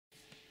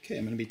Okay,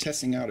 I'm going to be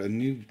testing out a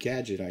new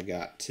gadget I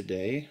got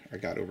today, or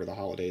got over the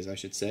holidays I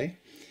should say.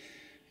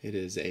 It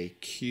is a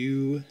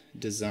Q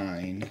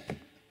Design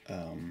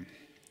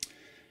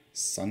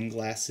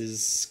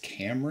sunglasses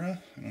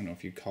camera. I don't know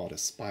if you'd call it a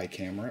spy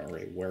camera or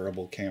a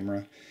wearable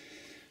camera.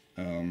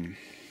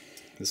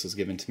 This was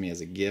given to me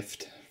as a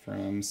gift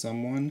from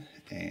someone,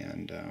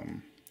 and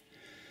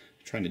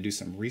trying to do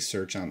some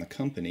research on the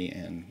company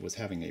and was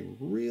having a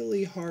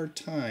really hard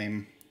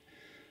time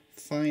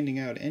finding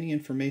out any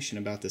information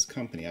about this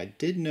company. I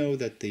did know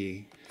that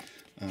the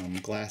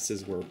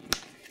glasses were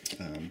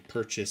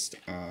purchased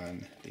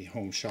on the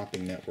Home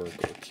Shopping Network,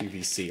 or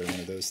QVC, or one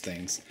of those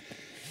things.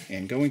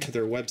 And going to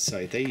their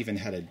website, they even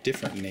had a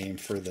different name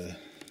for the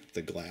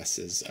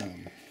glasses.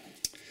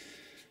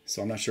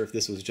 So I'm not sure if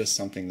this was just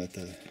something that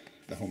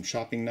the Home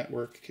Shopping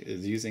Network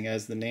is using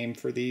as the name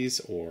for these,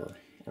 or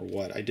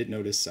what. I did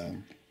notice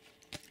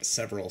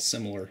several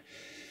similar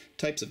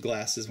types of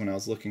glasses when I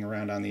was looking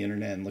around on the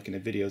internet and looking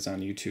at videos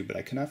on YouTube, but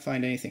I could not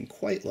find anything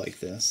quite like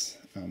this.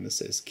 This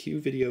says Q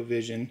Video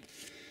Vision,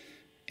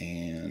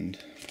 and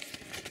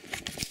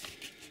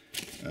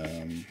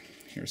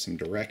here's some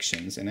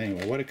directions. And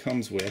anyway, what it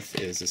comes with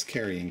is this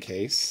carrying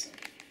case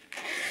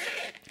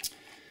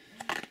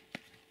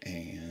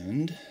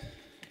and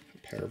a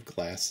pair of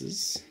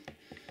glasses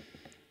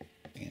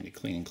and a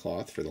cleaning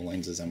cloth for the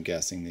lenses. I'm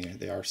guessing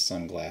they are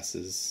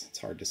sunglasses. It's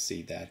hard to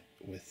see that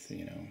with,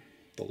 you know,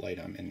 the light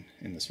I'm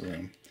in this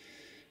room.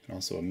 And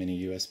also a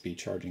mini USB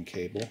charging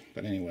cable.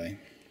 But anyway,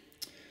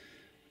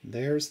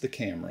 there's the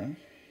camera.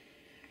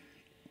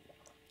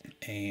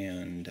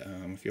 And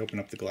if you open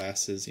up the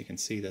glasses, you can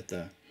see that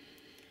the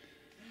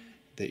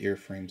ear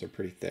frames are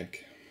pretty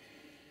thick.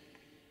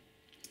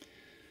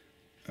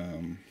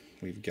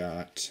 We've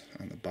got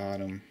on the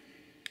bottom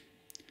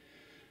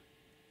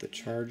the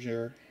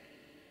charger,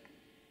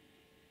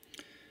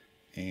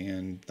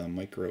 and the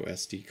micro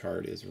SD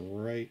card is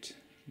right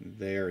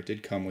there. It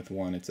did come with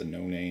one. It's a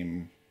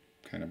no-name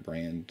kind of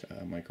brand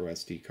micro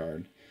SD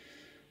card,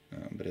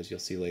 but as you'll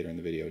see later in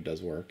the video, it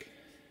does work.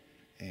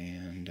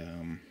 And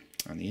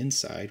on the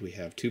inside we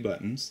have two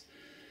buttons.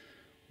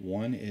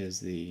 One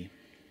is the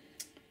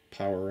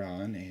power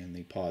on and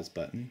the pause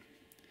button,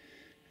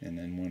 and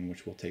then one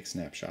which will take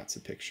snapshots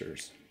of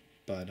pictures.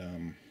 But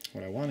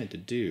what I wanted to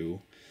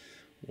do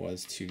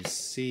was to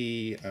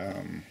see,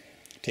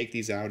 take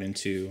these out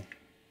into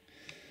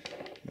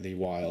the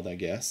wild, I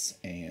guess,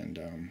 and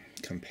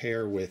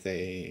compare with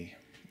a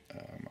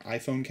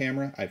iPhone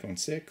camera, iPhone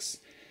 6,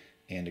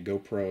 and a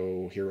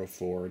GoPro Hero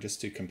 4, just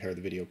to compare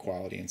the video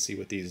quality and see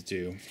what these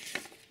do.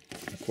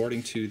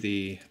 According to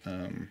the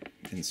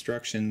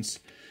instructions,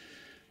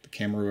 the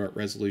camera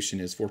resolution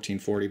is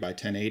 1440 by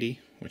 1080,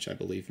 which I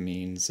believe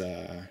means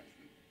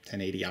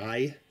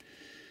 1080i,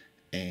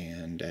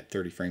 and at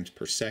 30 frames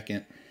per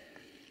second.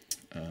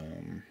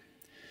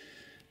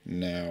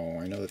 Now,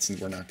 I know that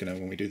we're not going to,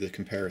 when we do the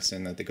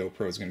comparison, that the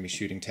GoPro is going to be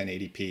shooting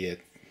 1080p at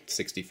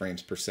 60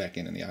 frames per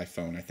second, and the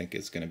iPhone, I think,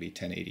 is going to be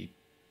 1080p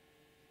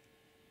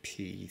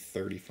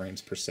 30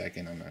 frames per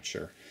second. I'm not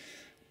sure.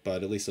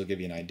 But at least it'll give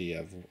you an idea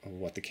of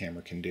what the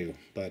camera can do.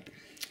 But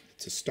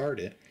to start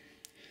it,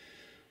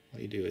 all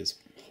you do is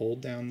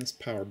hold down this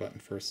power button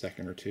for a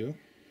second or two,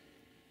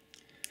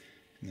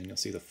 and then you'll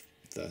see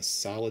the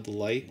solid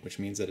light, which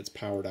means that it's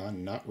powered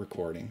on, not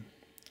recording.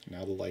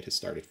 Now the light has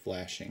started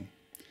flashing,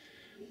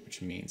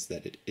 which means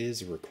that it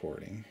is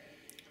recording.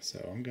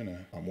 So I'm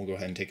gonna, we'll go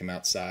ahead and take them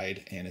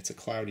outside, and it's a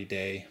cloudy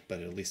day, but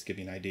it'll at least give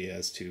you an idea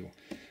as to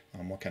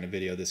what kind of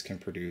video this can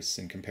produce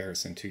in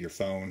comparison to your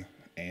phone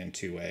and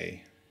to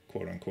a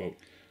quote-unquote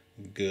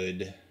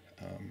good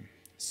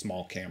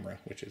small camera,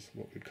 which is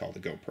what we'd call the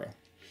GoPro.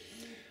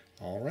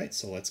 Alright,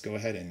 so let's go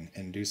ahead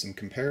and do some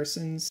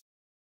comparisons.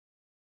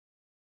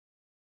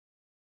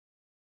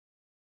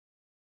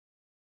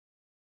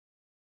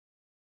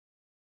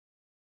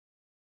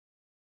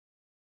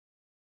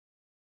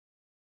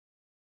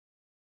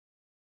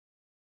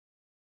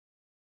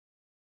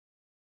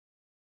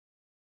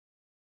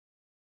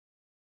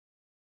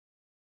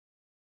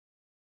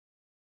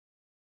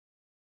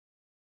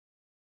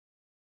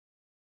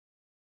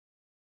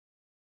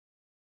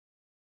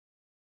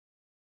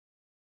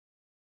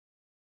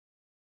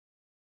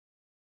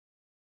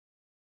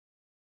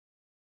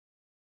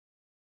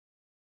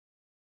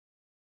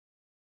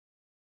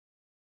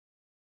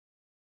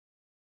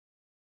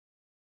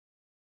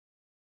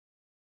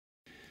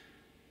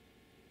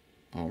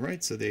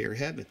 Alright, so there you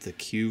have it, the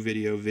Q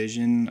Video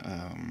Vision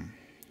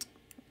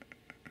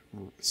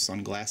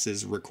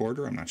sunglasses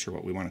recorder. I'm not sure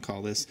what we want to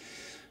call this.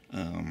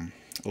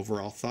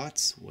 Overall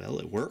thoughts? Well,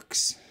 it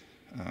works.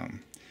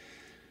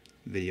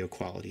 Video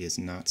quality is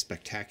not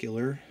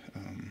spectacular,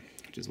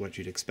 which is what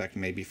you'd expect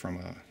maybe from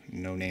a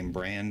no-name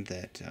brand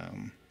that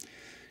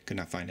could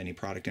not find any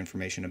product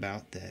information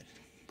about, that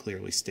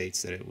clearly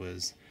states that it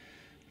was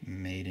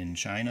made in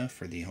China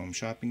for the Home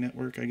Shopping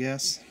Network, I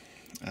guess.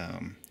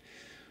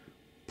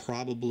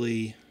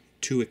 Probably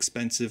too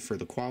expensive for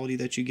the quality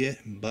that you get,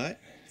 but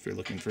If you're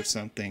looking for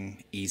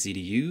something easy to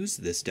use,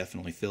 this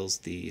definitely fills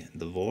the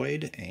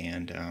void,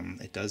 and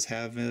it does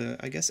have,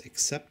 I guess,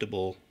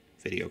 acceptable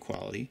video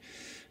quality.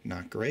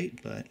 Not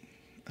great, but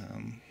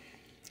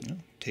you know,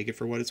 take it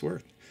for what it's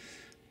worth.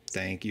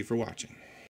 Thank you for watching.